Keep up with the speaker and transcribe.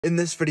In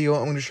this video,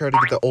 I'm going to show you how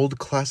to get the old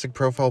classic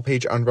profile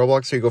page on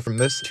Roblox. So you go from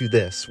this to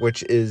this,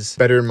 which is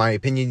better in my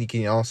opinion. You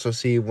can also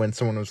see when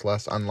someone was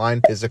last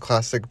online is a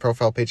classic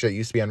profile page that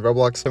used to be on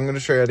Roblox. So I'm going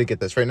to show you how to get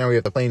this. Right now we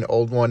have the plain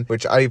old one,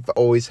 which I've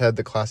always had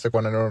the classic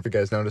one. I don't know if you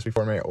guys noticed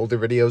before in my older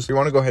videos. You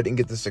want to go ahead and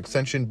get this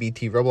extension,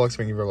 BT Roblox,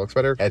 making Roblox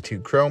better. Add to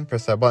Chrome,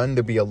 press that button.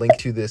 There'll be a link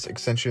to this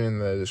extension in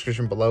the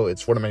description below.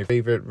 It's one of my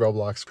favorite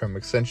Roblox Chrome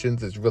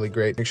extensions. It's really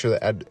great. Make sure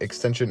to add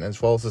extension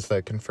as well as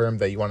to confirm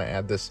that you want to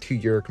add this to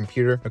your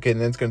computer. Okay, and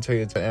then it's going to tell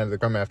you it's been added to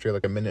Chrome after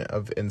like a minute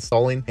of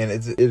installing, and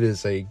it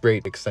is a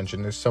great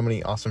extension. There's so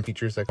many awesome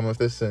features that come with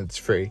this, and it's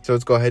free. So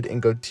let's go ahead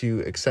and go to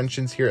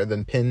extensions here and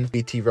then pin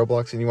BT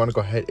Roblox, and you want to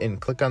go ahead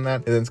and click on that,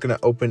 and then it's going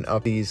to open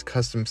up these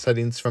custom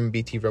settings from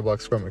BT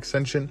Roblox Chrome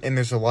extension. And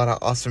there's a lot of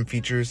awesome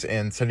features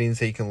and settings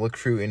that you can look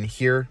through in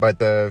here, but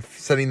the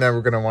setting that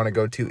we're going to want to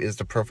go to is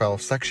the profile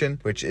section,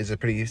 which is a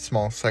pretty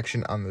small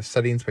section on the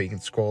settings, but you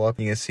can scroll up.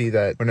 You can see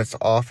that when it's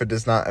off, it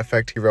does not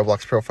affect your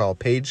Roblox profile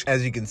page.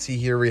 As you can see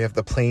here, we have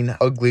the plain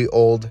ugly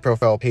old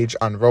profile page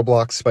on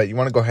Roblox, but you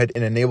want to go ahead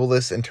and enable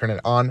this and turn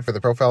it on for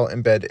the profile,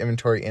 embed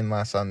inventory in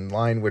last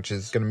online, which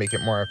is going to make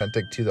it more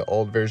authentic to the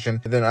old version.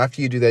 And then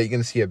after you do that, you're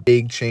going to see a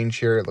big change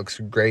here. It looks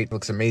great, it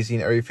looks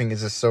amazing. Everything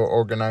is just so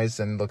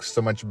organized and looks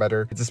so much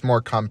better. It's just more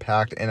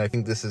compact, and I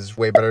think this is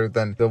way better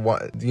than the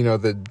one,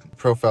 the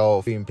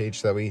profile theme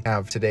page that we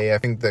have today. I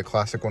think the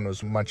classic one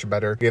was much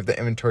better. We have the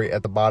inventory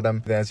at the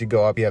bottom. Then as you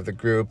go up, you have the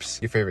groups,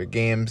 your favorite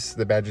games,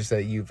 the badges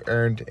that you've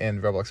earned,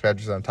 and Roblox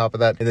badges on top of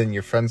that, and then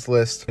your friends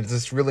list. It's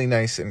just really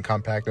nice and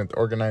compact, and it's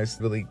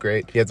organized really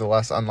great. You have the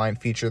last online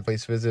feature, the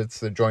place visits,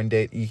 the join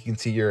date. You can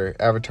see your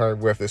avatar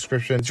with the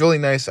description. It's really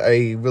nice.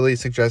 I really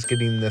suggest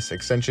getting this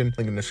extension.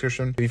 Link in the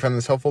description. If you found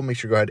this helpful, make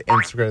sure to go ahead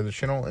and subscribe to the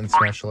channel and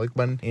smash the like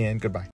button, and goodbye.